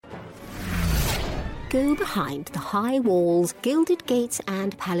go behind the high walls, gilded gates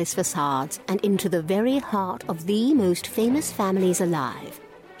and palace facades and into the very heart of the most famous families alive.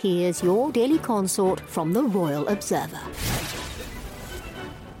 Here's your daily consort from the Royal Observer.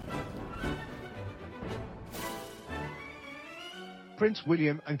 Prince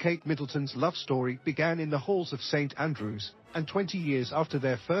William and Kate Middleton's love story began in the halls of St. Andrews, and 20 years after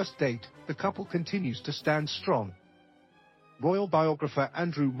their first date, the couple continues to stand strong. Royal biographer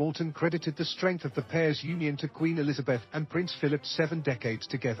Andrew Moulton credited the strength of the pair's union to Queen Elizabeth and Prince Philip's 7 decades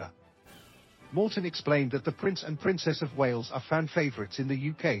together. Moulton explained that the Prince and Princess of Wales are fan favourites in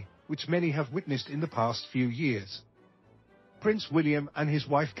the UK, which many have witnessed in the past few years. Prince William and his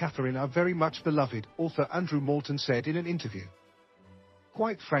wife Catherine are very much beloved, author Andrew Moulton said in an interview.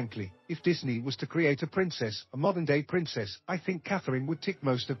 Quite frankly, if Disney was to create a princess, a modern-day princess, I think Catherine would tick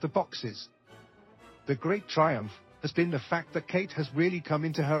most of the boxes. The great triumph has been the fact that Kate has really come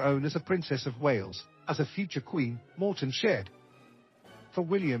into her own as a Princess of Wales, as a future queen, Moulton shared. For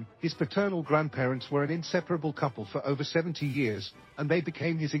William, his paternal grandparents were an inseparable couple for over 70 years, and they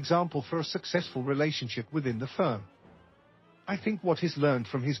became his example for a successful relationship within the firm. I think what he's learned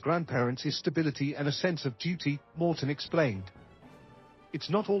from his grandparents is stability and a sense of duty, Moulton explained. It's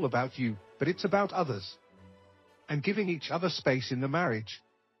not all about you, but it's about others. And giving each other space in the marriage.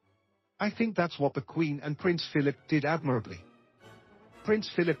 I think that's what the Queen and Prince Philip did admirably. Prince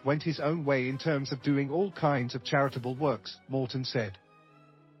Philip went his own way in terms of doing all kinds of charitable works, Moulton said.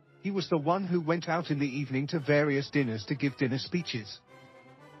 He was the one who went out in the evening to various dinners to give dinner speeches.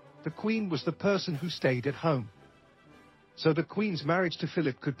 The Queen was the person who stayed at home. So the Queen's marriage to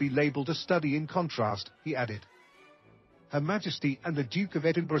Philip could be labelled a study in contrast, he added. Her Majesty and the Duke of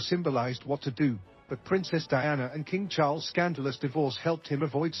Edinburgh symbolised what to do, but Princess Diana and King Charles' scandalous divorce helped him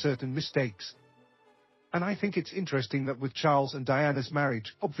avoid certain mistakes. And I think it's interesting that with Charles and Diana's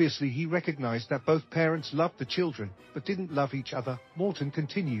marriage, obviously he recognised that both parents loved the children, but didn't love each other, Moulton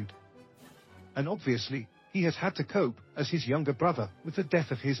continued. And obviously, he has had to cope, as his younger brother, with the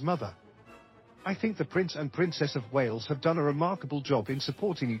death of his mother. I think the Prince and Princess of Wales have done a remarkable job in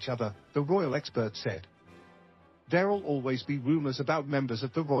supporting each other, the royal expert said. There'll always be rumours about members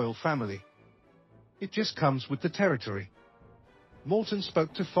of the royal family. It just comes with the territory. Moulton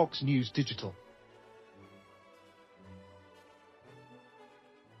spoke to Fox News Digital.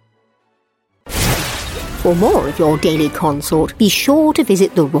 For more of your daily consort, be sure to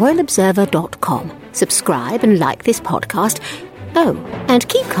visit theroyalobserver.com. Subscribe and like this podcast. Oh, and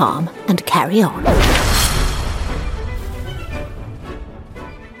keep calm and carry on.